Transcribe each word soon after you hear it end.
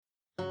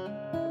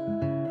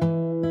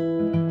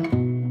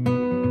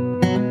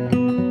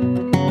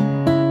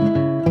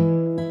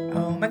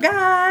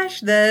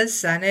gosh, the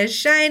sun is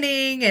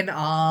shining and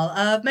all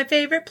of my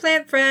favorite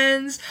plant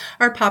friends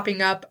are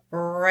popping up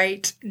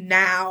right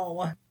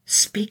now.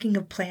 Speaking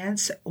of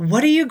plants,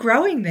 what are you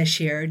growing this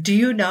year? Do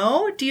you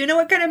know? Do you know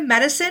what kind of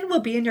medicine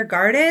will be in your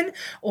garden?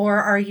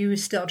 Or are you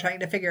still trying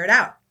to figure it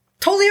out?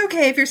 Totally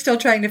okay if you're still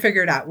trying to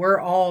figure it out. We're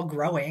all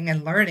growing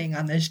and learning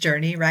on this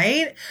journey,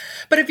 right?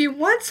 But if you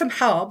want some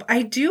help,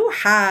 I do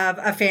have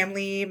a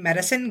family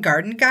medicine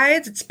garden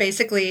guides. It's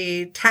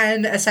basically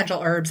 10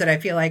 essential herbs that I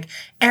feel like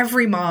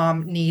every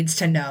mom needs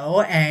to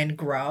know and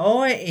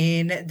grow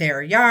in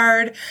their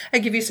yard. I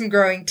give you some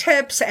growing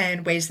tips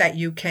and ways that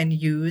you can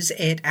use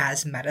it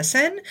as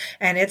medicine,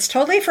 and it's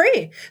totally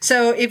free.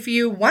 So if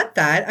you want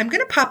that, I'm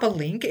going to pop a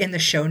link in the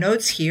show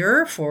notes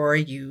here for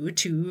you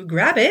to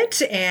grab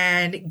it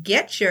and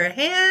get your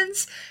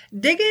hands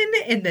digging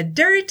in the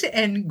dirt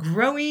and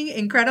growing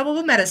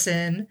incredible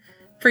medicine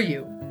for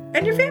you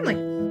and your family.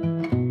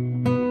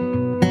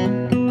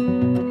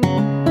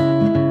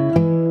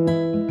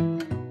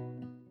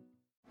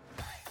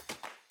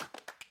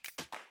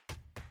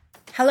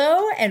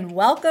 Hello and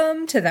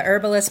welcome to The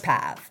Herbalist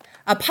Path,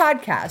 a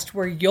podcast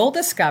where you'll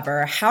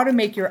discover how to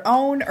make your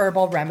own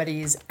herbal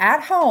remedies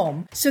at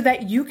home so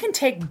that you can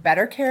take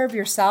better care of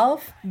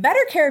yourself,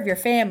 better care of your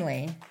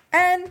family,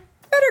 and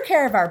better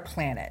care of our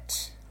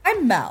planet.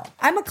 I'm Mel.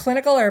 I'm a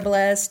clinical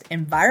herbalist,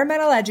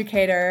 environmental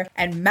educator,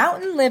 and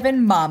mountain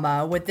living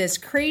mama with this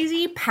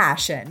crazy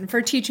passion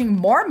for teaching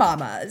more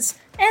mamas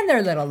and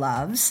their little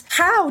loves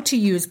how to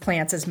use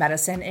plants as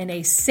medicine in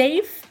a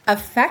safe,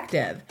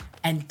 effective,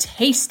 and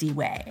tasty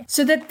way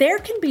so that there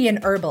can be an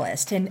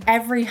herbalist in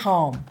every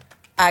home.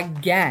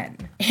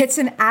 Again, it's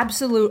an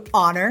absolute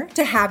honor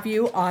to have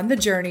you on the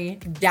journey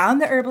down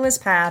the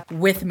herbalist path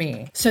with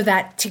me so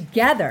that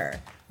together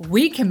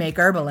we can make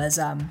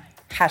herbalism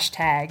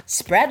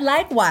 #spread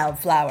like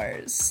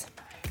wildflowers.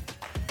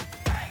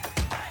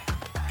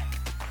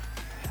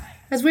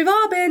 As we've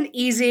all been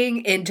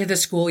easing into the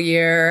school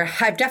year,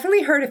 I've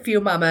definitely heard a few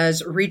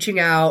mamas reaching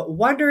out,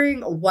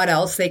 wondering what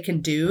else they can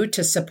do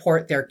to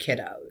support their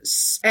kiddos.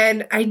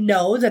 And I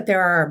know that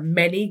there are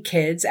many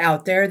kids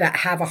out there that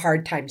have a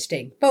hard time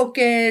staying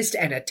focused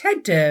and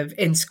attentive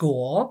in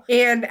school.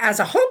 And as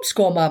a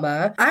homeschool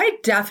mama, I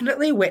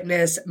definitely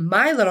witness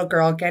my little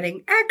girl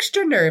getting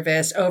extra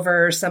nervous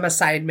over some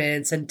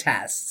assignments and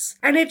tests.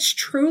 And it's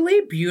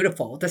truly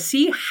beautiful to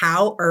see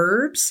how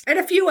herbs and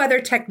a few other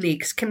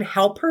techniques can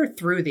help her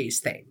through these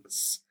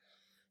things.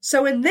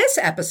 So in this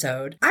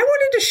episode, I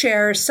wanted to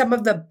share some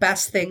of the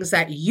best things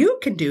that you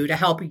can do to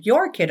help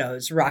your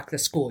kiddos rock the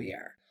school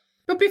year.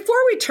 But before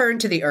we turn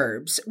to the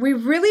herbs, we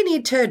really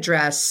need to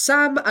address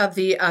some of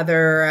the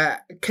other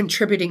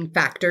contributing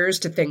factors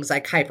to things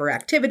like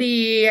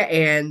hyperactivity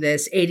and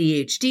this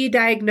ADHD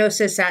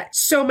diagnosis that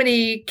so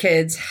many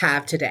kids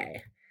have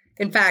today.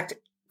 In fact,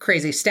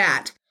 crazy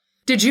stat.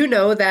 Did you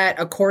know that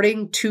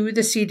according to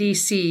the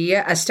CDC,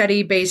 a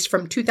study based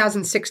from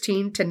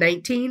 2016 to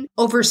 19,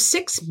 over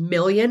 6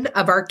 million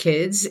of our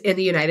kids in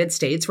the United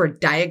States were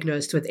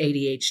diagnosed with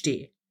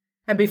ADHD?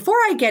 And before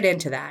I get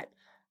into that,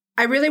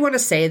 I really want to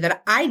say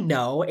that I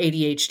know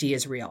ADHD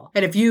is real.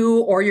 And if you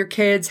or your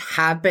kids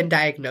have been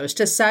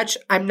diagnosed as such,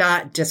 I'm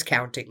not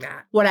discounting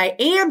that. What I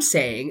am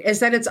saying is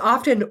that it's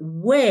often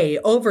way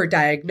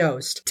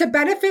overdiagnosed to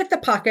benefit the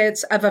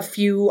pockets of a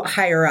few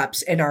higher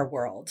ups in our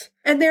world.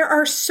 And there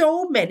are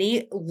so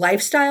many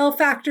lifestyle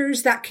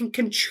factors that can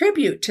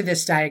contribute to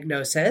this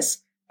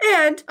diagnosis.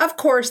 And of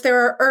course, there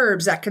are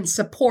herbs that can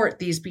support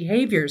these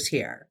behaviors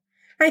here.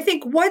 I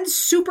think one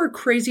super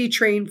crazy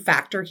train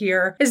factor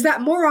here is that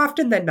more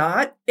often than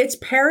not, it's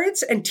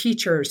parents and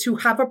teachers who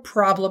have a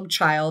problem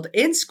child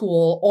in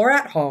school or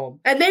at home,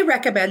 and they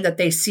recommend that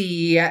they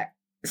see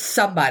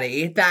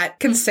somebody that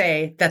can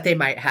say that they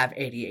might have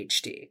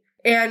ADHD.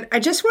 And I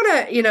just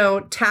want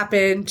to, tap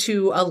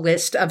into a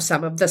list of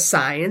some of the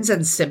signs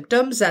and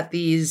symptoms that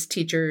these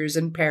teachers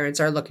and parents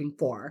are looking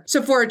for.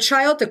 So for a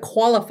child to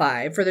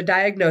qualify for the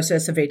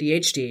diagnosis of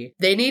ADHD,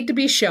 they need to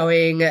be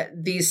showing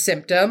these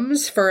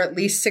symptoms for at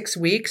least 6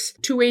 weeks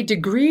to a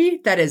degree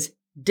that is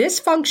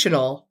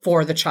dysfunctional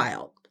for the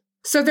child.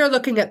 So they're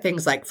looking at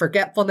things like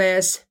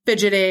forgetfulness,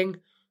 fidgeting,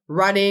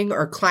 running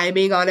or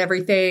climbing on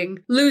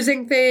everything,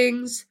 losing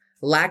things,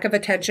 lack of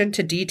attention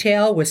to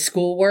detail with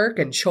schoolwork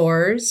and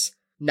chores,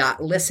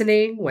 not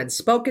listening when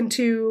spoken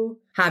to,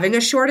 having a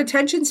short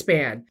attention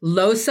span,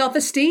 low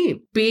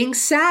self-esteem, being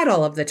sad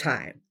all of the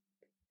time.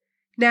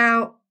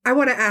 Now, I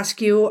want to ask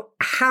you,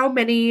 how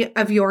many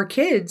of your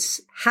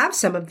kids have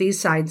some of these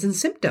signs and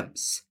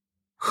symptoms?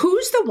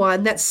 Who's the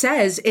one that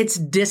says it's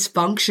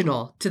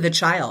dysfunctional to the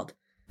child?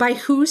 By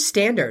whose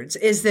standards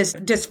is this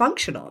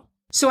dysfunctional?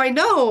 So I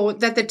know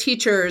that the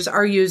teachers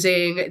are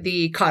using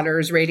the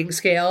Conners rating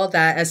scale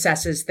that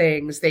assesses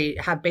things. They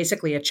have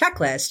basically a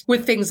checklist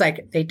with things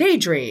like they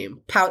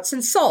daydream, pouts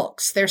and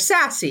sulks, they're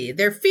sassy,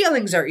 their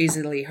feelings are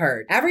easily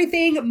hurt.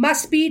 Everything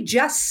must be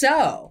just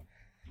so.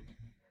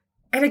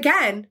 And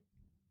again,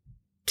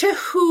 to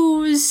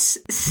whose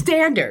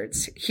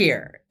standards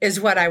here is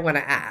what I want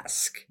to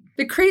ask.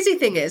 The crazy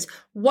thing is,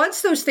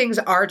 once those things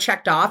are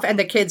checked off and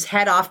the kids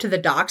head off to the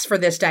docs for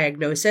this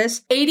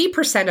diagnosis,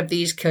 80% of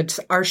these kids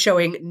are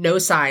showing no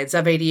signs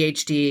of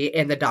ADHD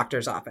in the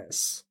doctor's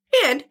office.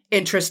 And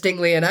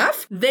interestingly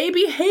enough, they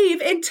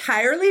behave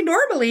entirely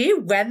normally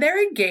when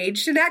they're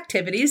engaged in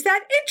activities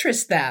that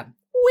interest them.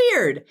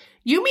 Weird.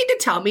 You mean to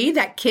tell me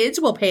that kids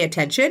will pay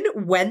attention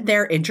when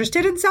they're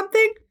interested in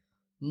something?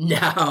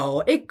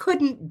 No, it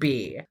couldn't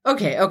be.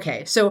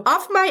 Okay. So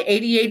off my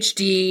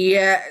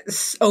ADHD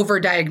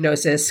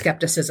overdiagnosis,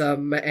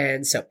 skepticism,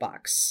 and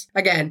soapbox.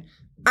 Again,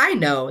 I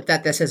know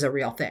that this is a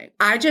real thing.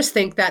 I just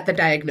think that the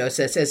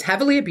diagnosis is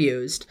heavily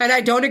abused, and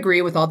I don't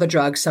agree with all the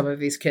drugs some of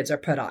these kids are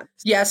put on.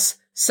 Yes,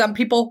 some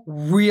people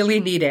really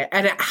need it,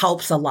 and it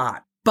helps a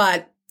lot,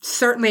 but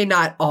certainly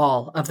not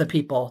all of the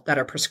people that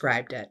are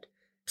prescribed it.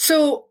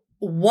 So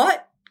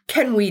what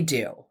can we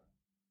do?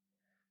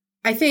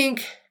 I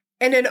think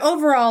in an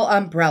overall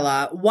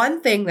umbrella,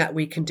 one thing that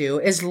we can do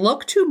is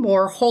look to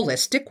more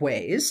holistic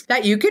ways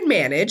that you can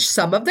manage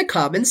some of the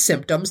common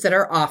symptoms that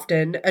are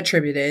often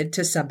attributed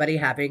to somebody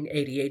having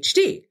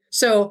ADHD.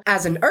 So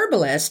as an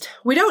herbalist,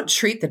 we don't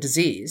treat the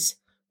disease.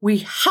 We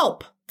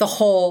help the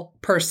whole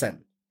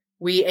person.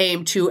 We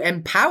aim to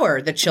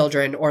empower the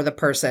children or the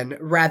person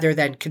rather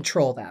than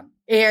control them.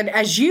 And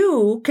as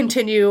you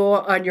continue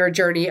on your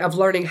journey of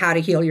learning how to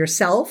heal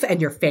yourself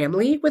and your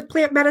family with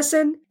plant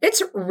medicine,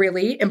 it's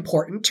really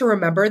important to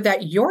remember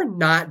that you're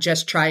not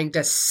just trying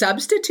to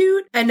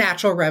substitute a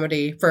natural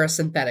remedy for a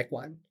synthetic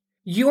one.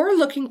 You're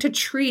looking to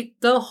treat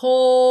the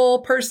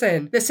whole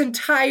person, this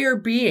entire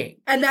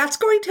being. And that's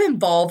going to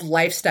involve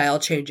lifestyle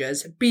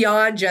changes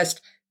beyond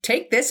just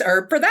take this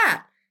herb for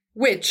that,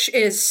 which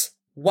is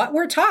what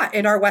we're taught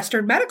in our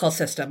Western medical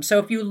system. So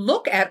if you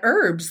look at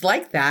herbs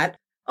like that,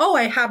 oh,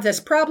 I have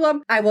this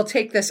problem, I will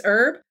take this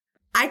herb.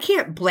 I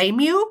can't blame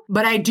you,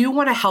 but I do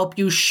want to help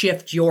you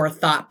shift your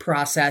thought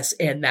process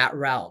in that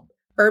realm.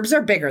 Herbs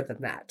are bigger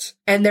than that,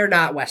 and they're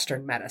not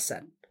Western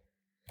medicine.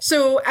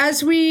 So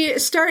as we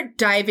start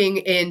diving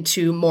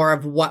into more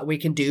of what we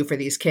can do for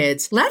these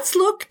kids, let's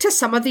look to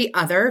some of the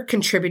other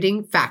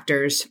contributing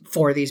factors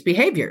for these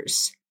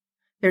behaviors.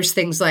 There's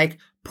things like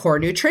poor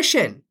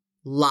nutrition,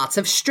 lots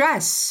of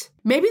stress.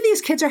 Maybe these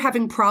kids are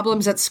having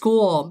problems at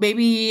school.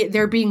 Maybe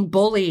they're being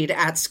bullied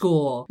at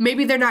school.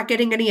 Maybe they're not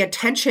getting any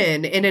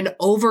attention in an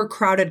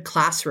overcrowded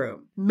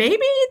classroom. Maybe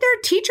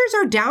their teachers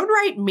are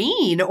downright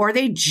mean or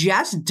they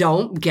just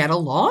don't get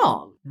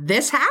along.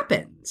 This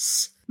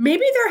happens.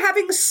 Maybe they're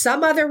having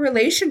some other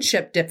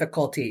relationship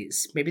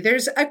difficulties. Maybe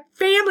there's a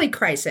family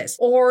crisis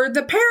or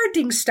the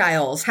parenting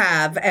styles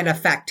have an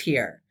effect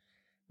here.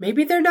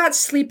 Maybe they're not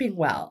sleeping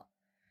well.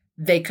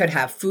 They could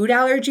have food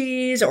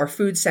allergies or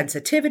food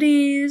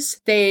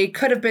sensitivities. They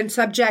could have been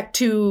subject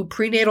to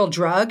prenatal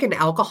drug and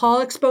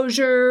alcohol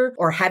exposure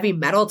or heavy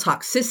metal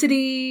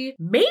toxicity.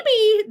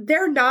 Maybe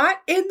they're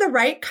not in the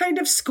right kind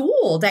of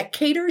school that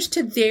caters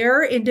to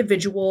their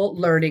individual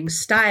learning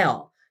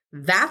style.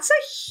 That's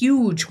a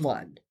huge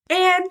one.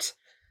 And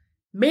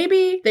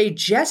maybe they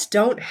just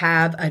don't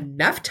have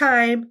enough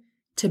time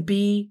to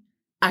be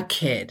a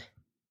kid.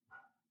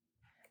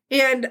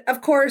 And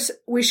of course,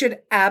 we should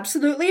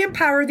absolutely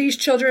empower these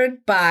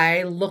children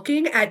by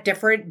looking at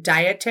different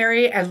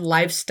dietary and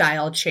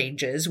lifestyle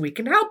changes we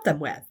can help them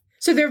with.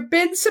 So there have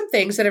been some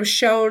things that have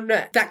shown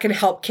that can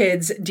help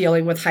kids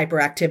dealing with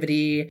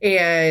hyperactivity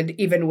and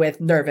even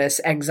with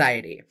nervous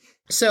anxiety.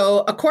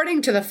 So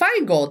according to the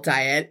Feingold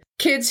diet,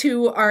 kids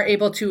who are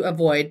able to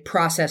avoid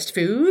processed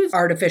foods,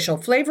 artificial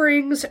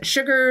flavorings,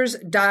 sugars,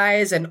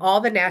 dyes, and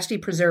all the nasty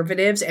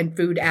preservatives and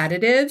food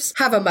additives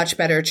have a much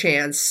better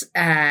chance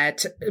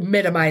at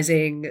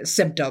minimizing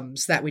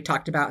symptoms that we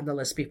talked about in the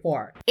list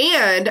before.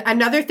 And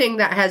another thing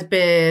that has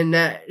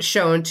been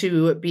shown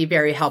to be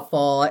very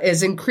helpful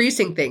is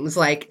increasing things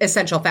like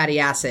essential fatty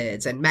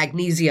acids and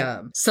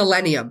magnesium,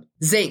 selenium,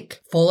 zinc,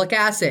 folic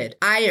acid,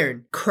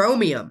 iron,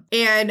 chromium,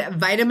 and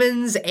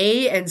vitamins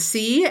A and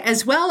C,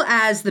 as well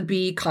as the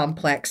B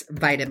complex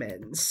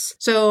vitamins.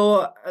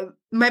 So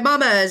my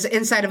mamas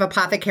inside of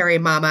Apothecary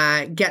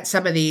Mama get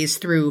some of these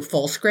through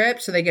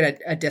Fullscript. So they get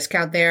a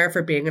discount there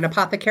for being an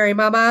Apothecary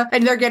Mama.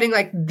 And they're getting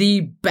like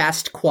the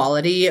best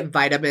quality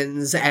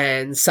vitamins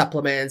and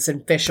supplements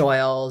and fish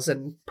oils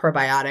and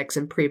probiotics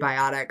and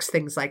prebiotics,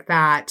 things like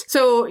that.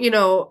 So,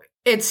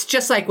 it's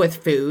just like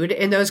with food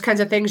and those kinds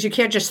of things. You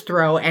can't just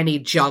throw any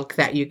junk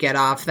that you get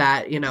off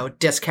that,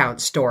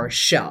 discount store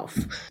shelf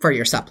for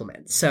your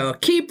supplements. So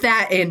keep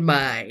that in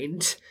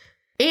mind.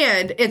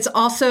 And it's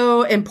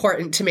also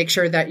important to make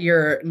sure that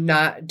you're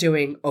not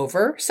doing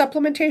over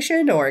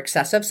supplementation or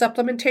excessive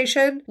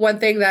supplementation. One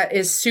thing that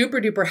is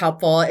super duper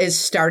helpful is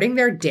starting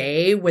their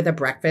day with a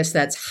breakfast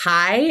that's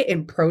high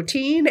in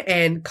protein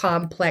and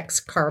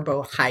complex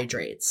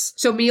carbohydrates.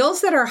 So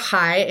meals that are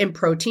high in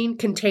protein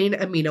contain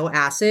amino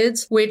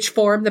acids, which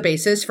form the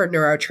basis for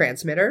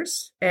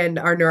neurotransmitters. And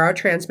our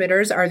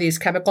neurotransmitters are these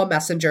chemical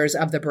messengers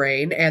of the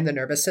brain and the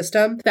nervous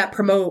system that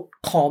promote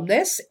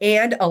calmness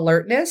and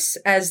alertness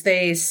as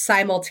they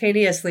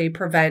simultaneously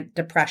prevent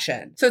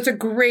depression. So it's a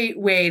great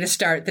way to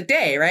start the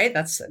day, right?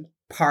 That's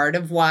part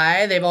of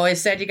why they've always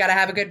said you got to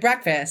have a good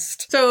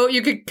breakfast. So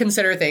you could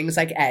consider things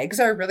like eggs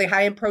are really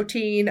high in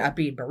protein, a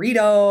bean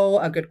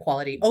burrito, a good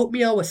quality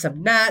oatmeal with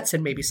some nuts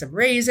and maybe some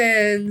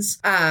raisins,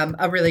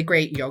 a really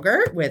great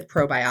yogurt with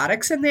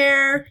probiotics in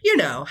there. You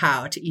know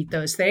how to eat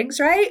those things,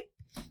 right?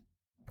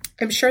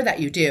 I'm sure that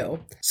you do.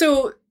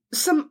 So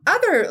some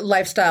other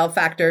lifestyle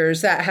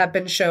factors that have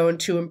been shown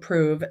to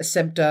improve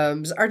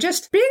symptoms are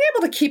just being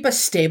able to keep a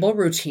stable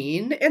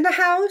routine in the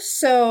house.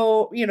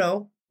 So,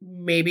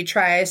 maybe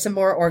try some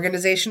more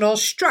organizational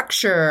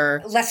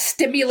structure, less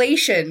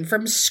stimulation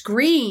from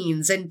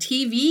screens and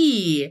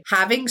TV,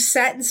 having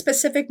set and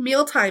specific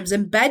meal times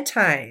and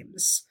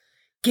bedtimes.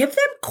 Give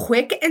them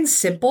quick and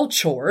simple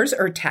chores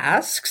or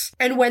tasks,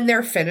 and when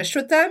they're finished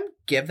with them,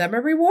 give them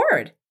a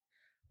reward.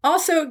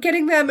 Also,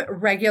 getting them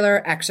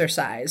regular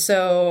exercise.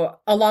 So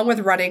along with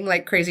running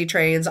like crazy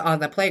trains on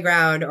the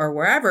playground or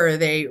wherever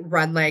they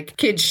run like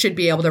kids should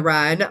be able to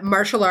run,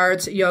 martial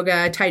arts,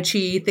 yoga, tai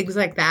chi, things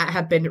like that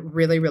have been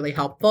really, really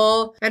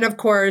helpful. And of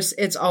course,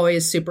 it's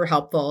always super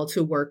helpful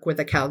to work with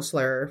a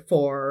counselor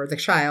for the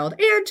child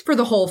and for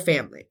the whole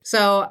family.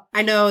 So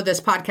I know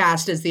this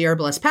podcast is the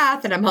Herbalist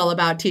Path, and I'm all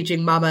about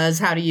teaching mamas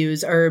how to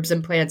use herbs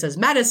and plants as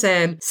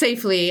medicine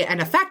safely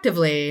and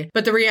effectively.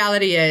 But the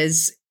reality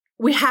is,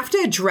 we have to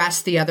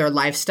address the other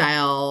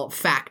lifestyle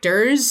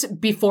factors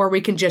before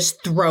we can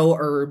just throw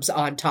herbs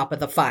on top of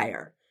the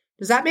fire.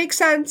 Does that make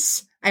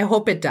sense? I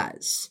hope it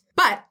does.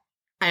 But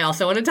I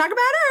also want to talk about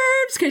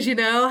herbs because you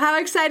know how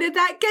excited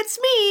that gets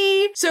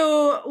me.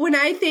 So when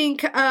I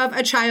think of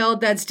a child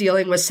that's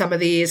dealing with some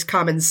of these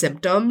common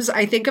symptoms,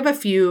 I think of a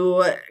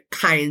few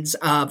kinds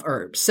of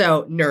herbs.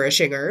 So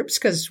nourishing herbs,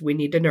 because we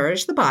need to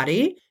nourish the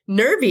body.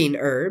 Nervine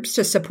herbs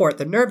to support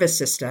the nervous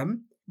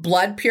system.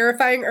 Blood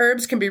purifying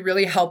herbs can be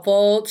really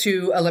helpful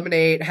to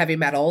eliminate heavy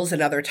metals and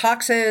other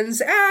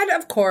toxins. And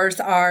of course,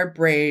 our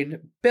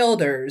brain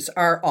builders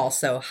are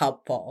also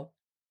helpful.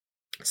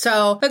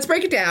 So let's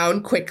break it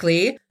down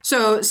quickly.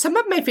 So some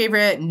of my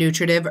favorite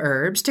nutritive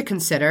herbs to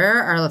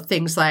consider are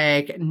things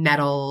like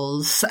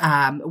nettles,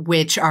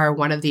 which are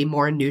one of the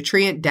more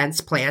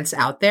nutrient-dense plants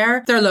out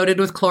there. They're loaded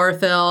with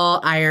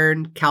chlorophyll,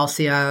 iron,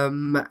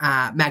 calcium,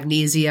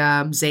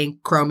 magnesium,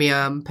 zinc,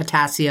 chromium,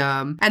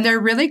 potassium, and they're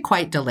really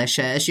quite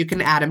delicious. You can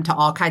add them to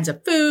all kinds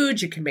of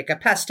foods. You can make a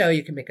pesto.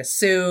 You can make a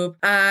soup.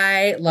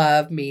 I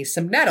love me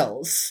some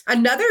nettles.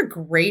 Another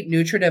great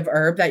nutritive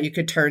herb that you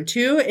could turn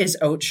to is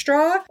oat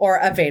straw or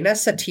Avena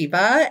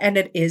sativa, and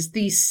it is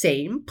the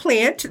same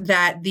plant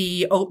that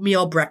the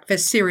oatmeal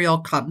breakfast cereal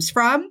comes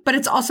from, but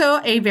it's also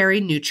a very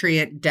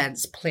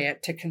nutrient-dense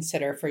plant to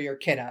consider for your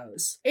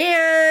kiddos.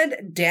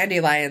 And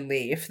dandelion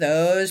leaf,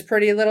 those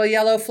pretty little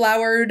yellow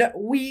flowered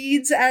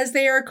weeds, as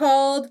they are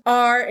called,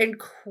 are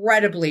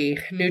incredibly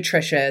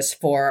nutritious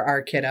for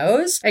our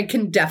kiddos and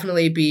can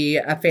definitely be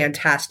a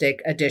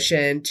fantastic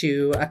addition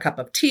to a cup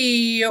of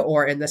tea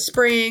or in the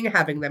spring,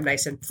 having them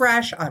nice and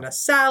fresh on a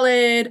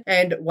salad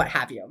and what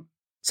have you.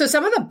 So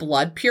some of the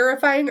blood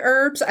purifying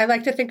herbs I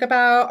like to think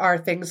about are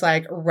things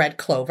like red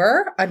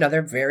clover,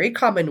 another very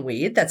common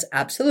weed that's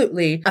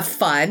absolutely a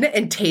fun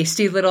and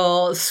tasty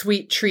little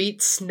sweet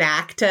treat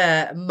snack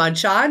to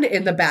munch on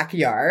in the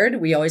backyard.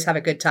 We always have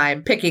a good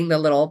time picking the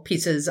little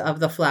pieces of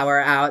the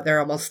flower out. They're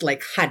almost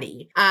like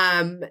honey.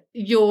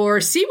 Your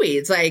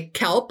seaweeds like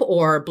kelp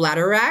or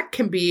bladderwrack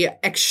can be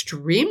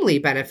extremely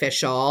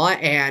beneficial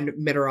and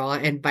mineral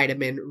and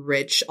vitamin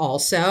rich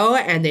also,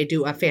 and they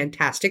do a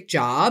fantastic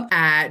job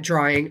at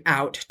drawing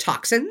out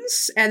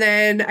toxins. And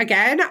then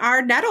again,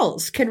 our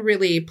nettles can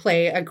really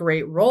play a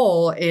great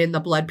role in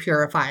the blood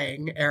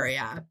purifying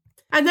area.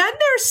 And then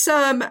there's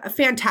some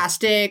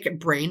fantastic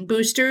brain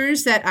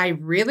boosters that I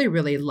really,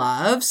 really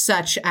love,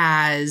 such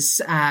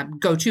as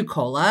Gotu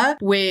Kola,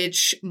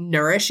 which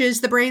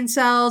nourishes the brain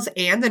cells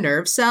and the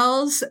nerve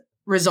cells,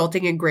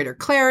 resulting in greater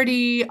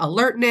clarity,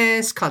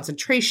 alertness,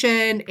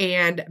 concentration,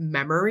 and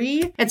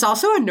memory. It's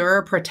also a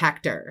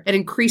neuroprotector. It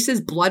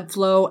increases blood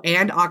flow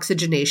and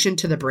oxygenation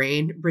to the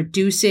brain,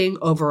 reducing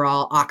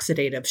overall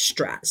oxidative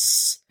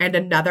stress. And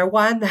another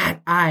one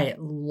that I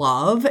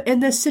love in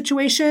this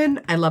situation,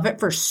 I love it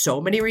for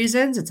so many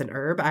reasons. It's an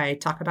herb I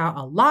talk about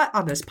a lot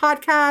on this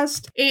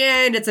podcast,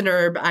 and it's an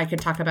herb I could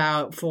talk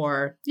about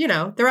for,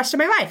 the rest of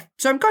my life.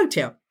 So I'm going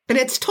to. And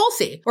it's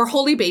Tulsi or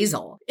holy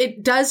basil.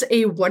 It does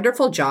a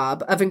wonderful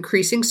job of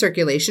increasing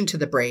circulation to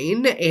the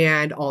brain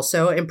and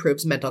also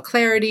improves mental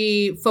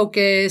clarity,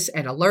 focus,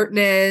 and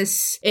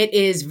alertness. It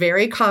is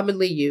very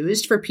commonly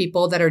used for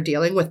people that are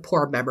dealing with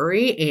poor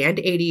memory and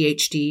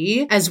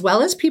ADHD, as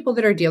well as people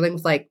that are dealing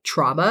with like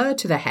trauma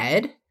to the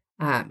head.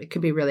 It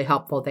can be really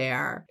helpful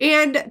there.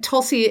 And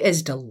Tulsi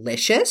is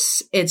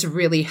delicious. It's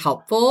really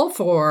helpful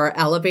for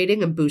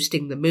elevating and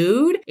boosting the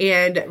mood,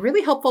 and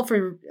really helpful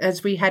for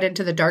as we head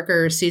into the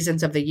darker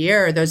seasons of the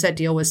year, those that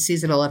deal with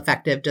seasonal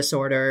affective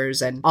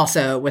disorders and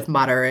also with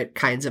moderate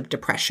kinds of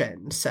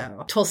depression.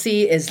 So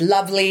Tulsi is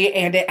lovely,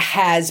 and it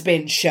has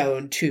been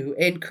shown to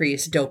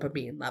increase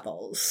dopamine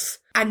levels.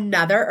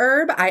 Another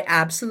herb I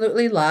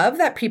absolutely love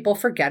that people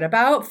forget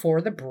about for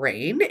the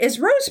brain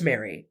is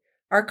rosemary.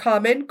 our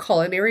common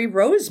culinary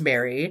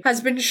rosemary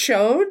has been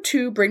shown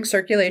to bring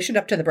circulation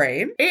up to the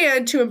brain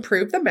and to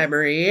improve the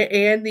memory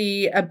and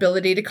the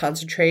ability to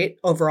concentrate,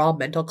 overall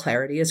mental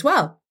clarity as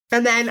well.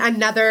 And then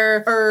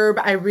another herb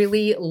I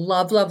really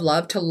love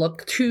to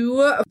look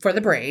to for the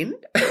brain,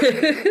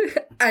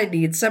 I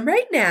need some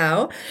right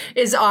now,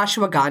 is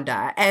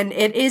ashwagandha. And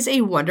it is a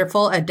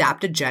wonderful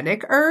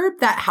adaptogenic herb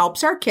that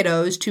helps our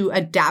kiddos to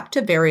adapt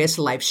to various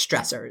life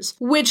stressors,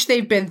 which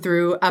they've been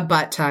through a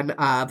butt ton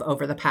of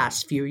over the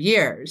past few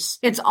years.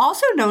 It's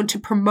also known to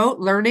promote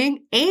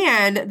learning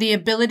and the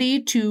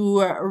ability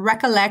to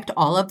recollect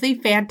all of the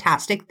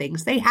fantastic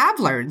things they have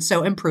learned,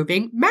 so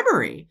improving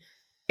memory.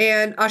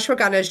 And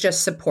ashwagandha is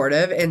just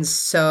supportive in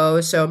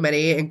so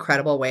many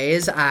incredible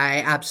ways.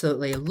 I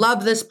absolutely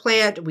love this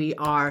plant. We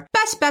are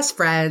best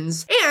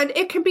friends. And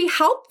it can be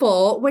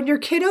helpful when your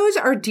kiddos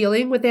are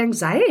dealing with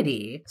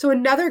anxiety. So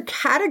another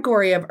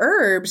category of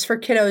herbs for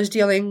kiddos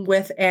dealing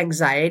with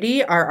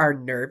anxiety are our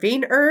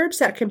nervine herbs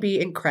that can be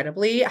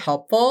incredibly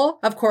helpful.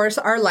 Of course,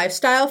 our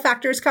lifestyle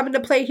factors come into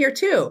play here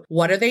too.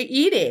 What are they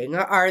eating?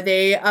 Are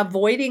they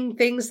avoiding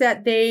things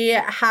that they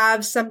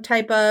have some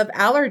type of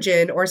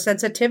allergen or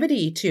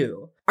sensitivity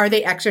to? Are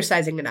they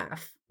exercising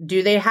enough?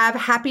 Do they have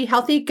happy,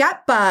 healthy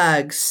gut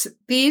bugs?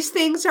 These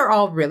things are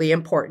all really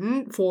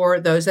important for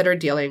those that are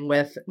dealing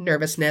with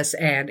nervousness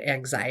and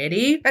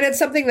anxiety. And it's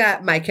something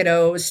that my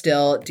kiddo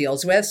still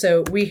deals with.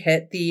 So we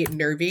hit the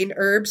nervine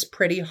herbs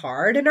pretty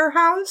hard in our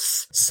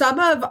house. Some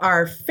of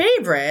our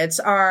favorites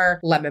are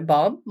lemon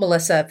balm,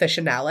 Melissa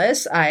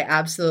officinalis. I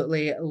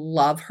absolutely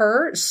love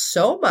her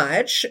so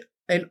much.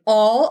 In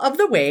all of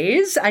the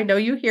ways. I know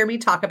you hear me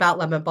talk about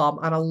lemon balm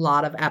on a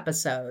lot of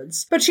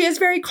episodes, but she is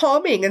very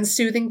calming and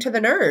soothing to the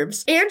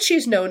nerves. And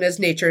she's known as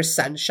nature's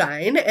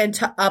sunshine and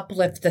to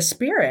uplift the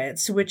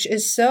spirits, which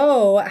is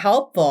so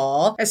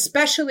helpful,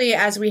 especially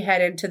as we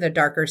head into the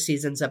darker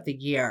seasons of the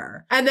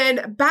year. And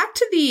then back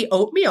to the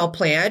oatmeal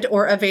plant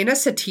or Avena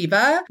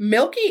sativa,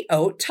 milky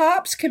oat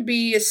tops can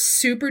be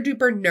super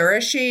duper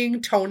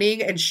nourishing,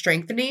 toning, and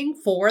strengthening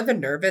for the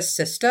nervous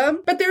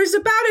system. But there's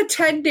about a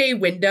 10-day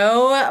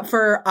window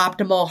for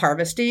optimal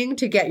harvesting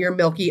to get your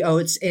milky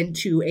oats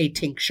into a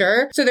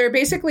tincture. So they're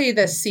basically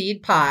the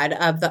seed pod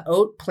of the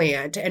oat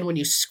plant. And when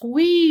you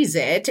squeeze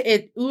it,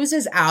 it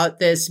oozes out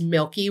this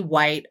milky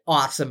white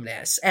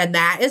awesomeness. And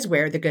that is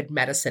where the good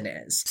medicine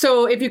is.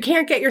 So if you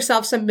can't get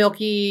yourself some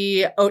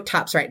milky oat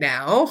tops right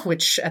now,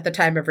 which at the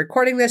time of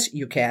recording this,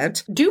 you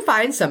can't, do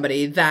find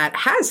somebody that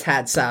has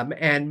had some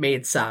and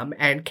made some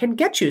and can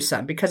get you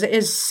some because it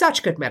is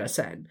such good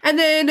medicine. And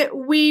then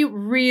we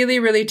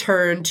really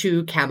turn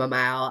to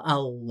chamomile a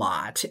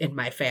lot in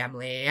my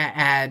family.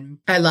 And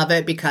I love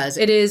it because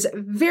it is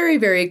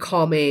very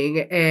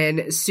calming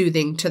and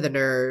soothing to the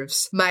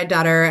nerves. My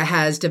daughter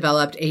has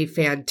developed a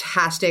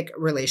fantastic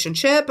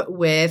relationship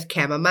with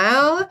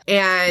chamomile.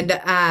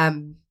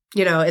 And,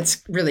 you know,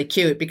 it's really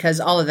cute because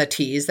all of the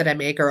teas that I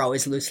make are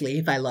always loose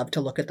leaf. I love to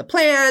look at the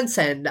plants,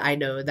 and I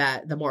know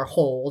that the more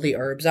whole the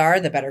herbs are,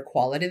 the better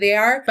quality they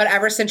are. But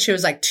ever since she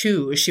was like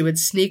 2, she would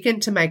sneak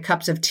into my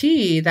cups of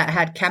tea that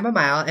had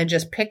chamomile and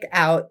just pick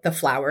out the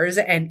flowers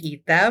and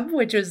eat them,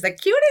 which was the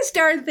cutest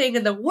darn thing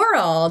in the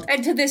world.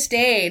 And to this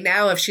day,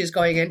 now if she's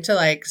going into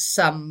like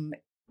some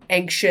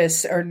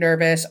anxious or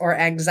nervous or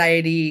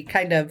anxiety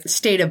kind of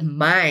state of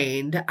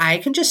mind, I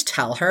can just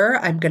tell her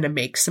I'm going to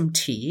make some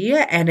tea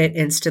and it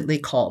instantly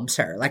calms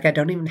her. Like I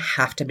don't even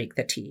have to make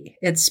the tea.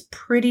 It's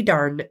pretty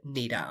darn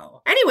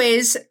neato.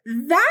 Anyways,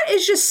 that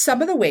is just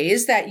some of the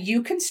ways that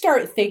you can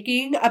start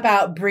thinking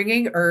about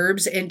bringing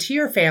herbs into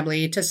your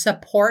family to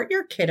support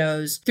your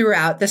kiddos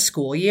throughout the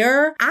school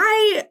year.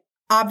 I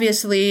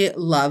obviously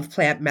love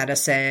plant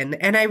medicine,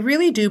 and I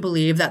really do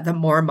believe that the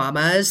more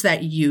mamas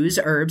that use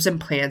herbs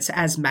and plants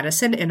as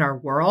medicine in our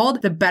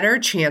world, the better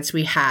chance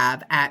we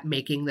have at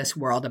making this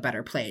world a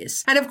better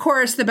place. And of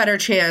course, the better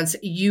chance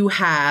you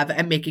have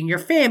at making your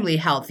family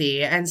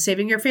healthy and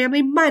saving your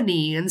family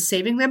money and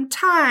saving them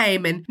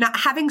time and not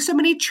having so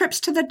many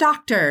trips to the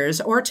doctors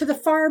or to the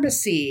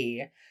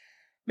pharmacy.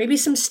 Maybe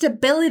some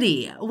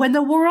stability when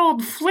the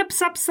world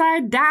flips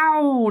upside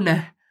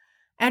down.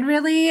 And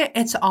really,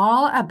 it's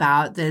all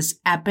about this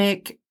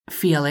epic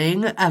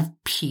feeling of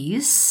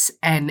peace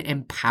and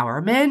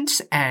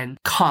empowerment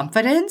and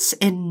confidence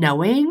in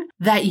knowing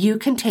that you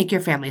can take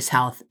your family's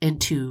health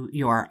into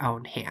your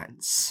own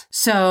hands.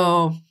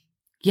 So,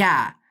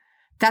 yeah.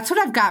 That's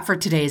what I've got for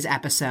today's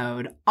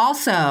episode.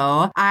 Also,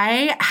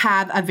 I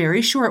have a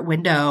very short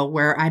window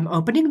where I'm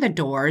opening the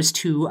doors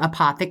to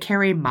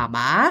Apothecary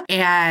Mama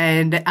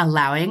and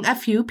allowing a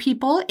few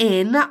people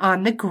in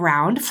on the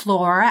ground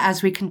floor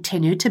as we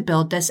continue to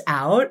build this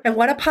out. And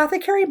what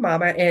Apothecary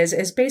Mama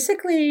is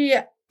basically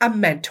a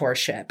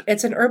mentorship.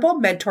 It's an herbal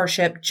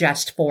mentorship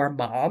just for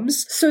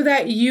moms so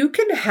that you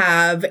can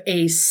have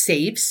a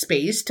safe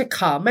space to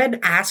come and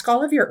ask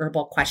all of your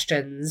herbal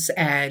questions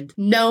and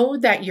know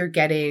that you're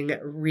getting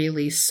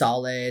really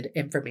solid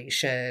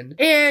information.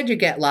 And you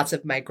get lots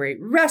of my great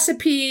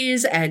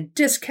recipes and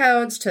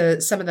discounts to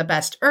some of the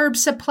best herb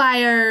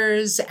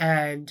suppliers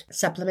and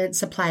supplement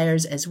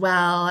suppliers as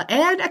well.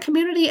 And a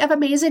community of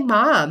amazing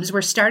moms.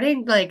 We're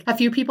starting, a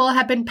few people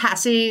have been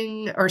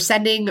passing or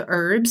sending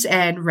herbs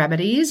and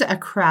remedies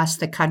across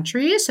the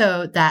country.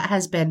 So that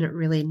has been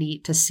really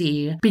neat to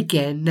see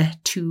begin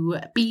to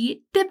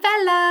be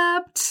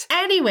developed.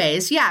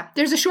 Anyways, yeah,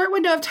 there's a short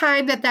window of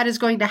time that is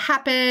going to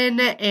happen.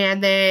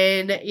 And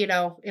then,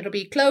 it'll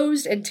be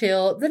closed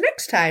until the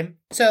next time.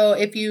 So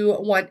if you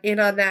want in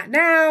on that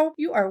now,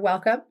 you are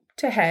welcome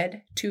to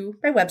head to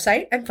my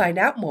website and find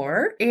out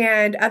more.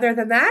 And other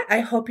than that, I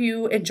hope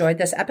you enjoyed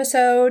this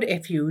episode.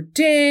 If you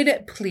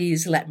did,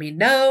 please let me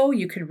know.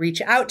 You can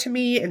reach out to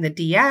me in the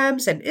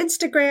DMs and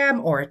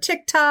Instagram or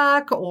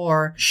TikTok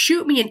or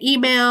shoot me an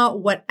email,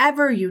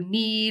 whatever you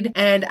need.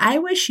 And I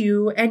wish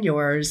you and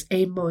yours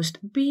a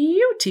most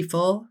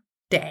beautiful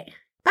day.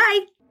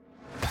 Bye.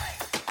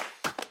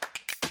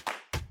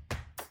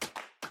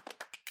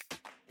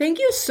 Thank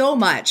you so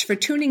much for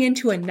tuning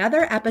into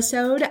another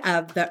episode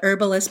of The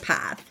Herbalist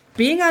Path.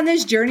 Being on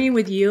this journey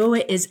with you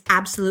is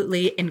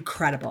absolutely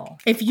incredible.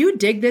 If you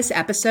dig this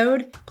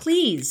episode,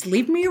 please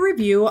leave me a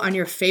review on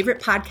your favorite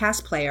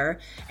podcast player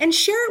and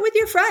share it with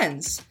your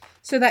friends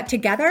so that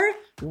together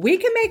we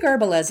can make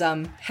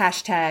herbalism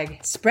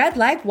 #spread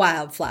like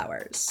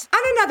wildflowers.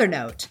 On another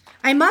note,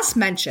 I must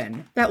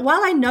mention that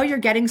while I know you're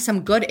getting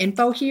some good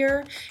info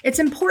here, it's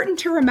important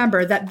to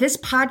remember that this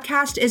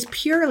podcast is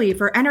purely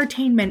for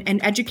entertainment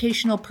and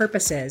educational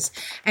purposes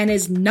and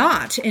is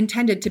not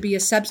intended to be a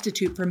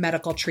substitute for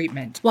medical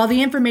treatment. While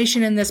the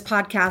information in this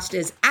podcast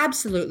is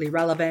absolutely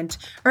relevant,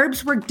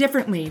 herbs work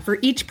differently for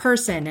each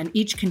person and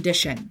each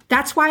condition.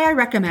 That's why I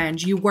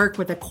recommend you work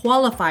with a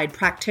qualified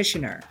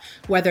practitioner,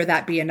 whether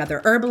that be another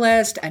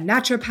herbalist, a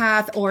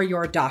naturopath, or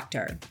your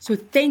doctor. So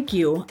thank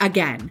you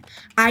again.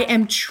 I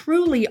am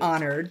truly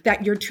honored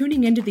that you're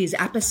tuning into these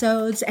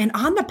episodes and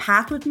on the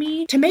path with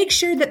me to make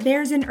sure that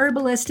there's an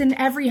herbalist in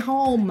every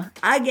home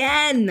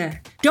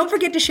again. Don't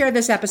forget to share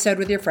this episode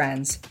with your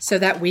friends so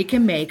that we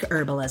can make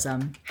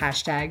herbalism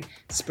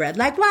 #spread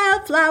like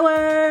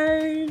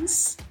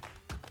wildflowers.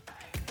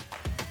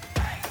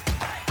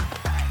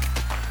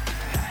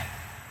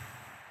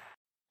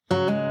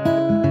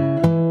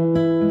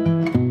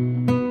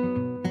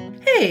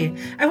 Hey,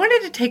 I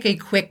wanted to take a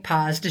quick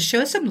pause to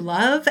show some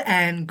love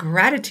and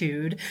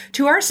gratitude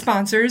to our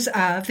sponsors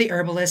of the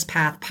Herbalist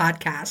Path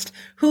podcast,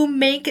 who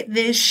make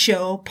this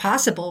show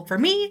possible for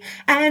me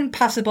and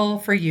possible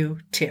for you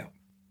too.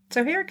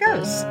 So here it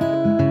goes.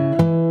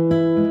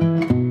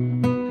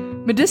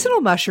 Medicinal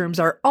mushrooms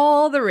are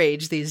all the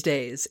rage these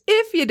days,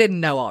 if you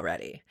didn't know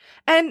already.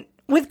 And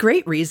with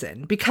great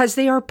reason, because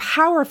they are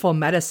powerful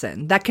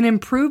medicine that can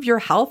improve your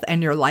health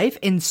and your life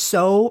in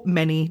so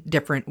many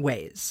different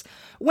ways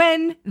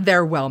when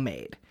they're well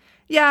made.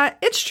 Yeah,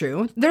 it's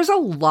true. There's a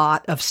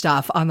lot of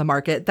stuff on the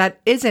market that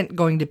isn't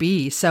going to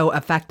be so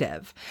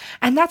effective.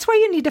 And that's why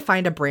you need to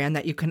find a brand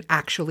that you can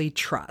actually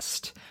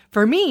trust.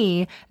 For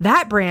me,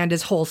 that brand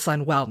is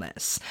Wholesun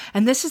Wellness,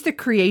 and this is the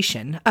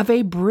creation of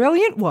a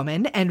brilliant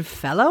woman and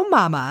fellow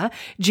mama,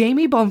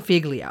 Jamie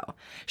Bonfiglio.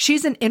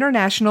 She's an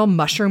international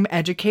mushroom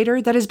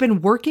educator that has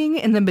been working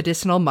in the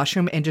medicinal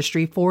mushroom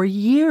industry for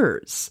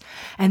years.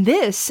 And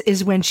this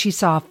is when she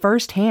saw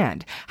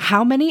firsthand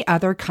how many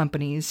other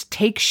companies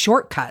take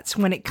shortcuts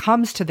when it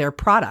comes to their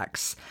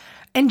products.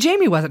 And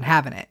Jamie wasn't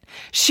having it.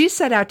 She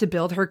set out to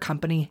build her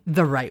company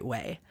the right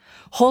way.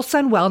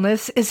 Wholesun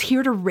Wellness is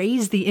here to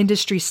raise the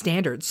industry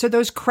standards so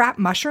those crap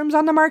mushrooms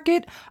on the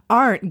market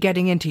aren't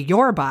getting into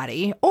your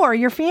body or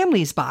your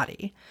family's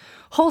body.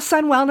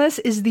 Wholesun Wellness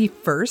is the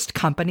first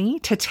company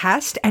to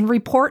test and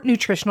report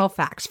nutritional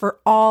facts for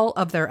all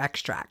of their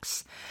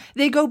extracts.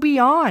 They go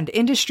beyond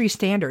industry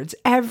standards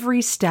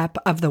every step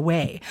of the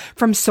way,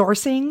 from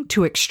sourcing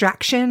to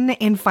extraction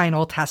and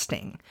final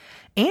testing.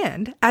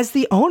 And as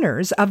the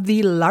owners of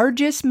the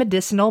largest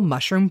medicinal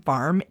mushroom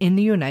farm in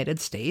the United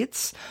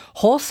States,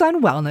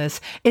 Wholesun Wellness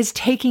is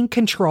taking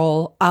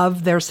control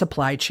of their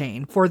supply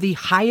chain for the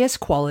highest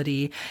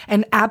quality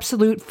and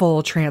absolute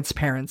full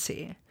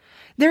transparency.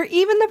 They're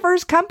even the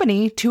first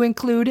company to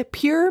include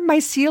pure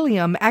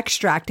mycelium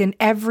extract in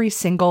every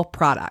single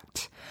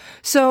product.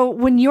 So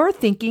when you're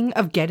thinking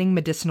of getting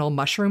medicinal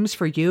mushrooms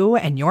for you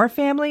and your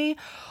family,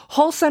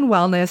 Wholesun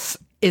Wellness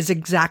is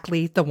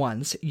exactly the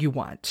ones you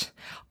want.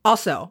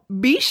 Also,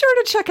 be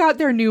sure to check out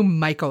their new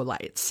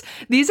Mycolites.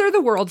 These are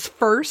the world's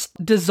first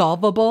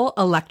dissolvable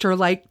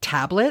electrolyte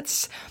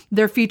tablets.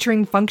 They're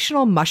featuring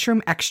functional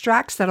mushroom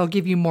extracts that'll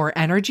give you more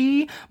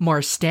energy,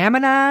 more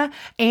stamina,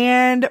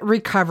 and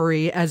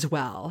recovery as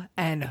well.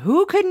 And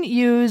who couldn't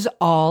use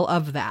all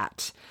of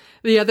that?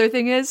 The other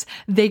thing is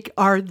they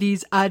are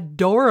these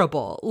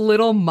adorable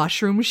little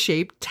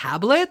mushroom-shaped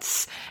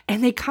tablets,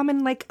 and they come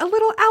in like a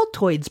little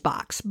Altoids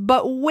box,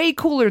 but way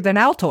cooler than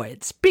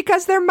Altoids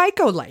because they're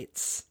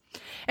Mycolites.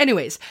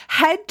 Anyways,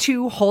 head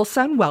to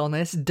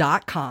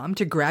wholesunwellness.com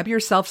to grab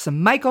yourself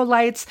some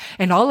Mycolites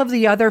and all of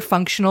the other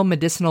functional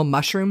medicinal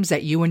mushrooms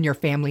that you and your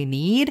family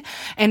need.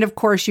 And of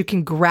course, you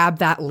can grab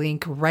that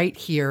link right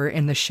here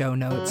in the show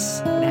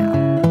notes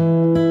now.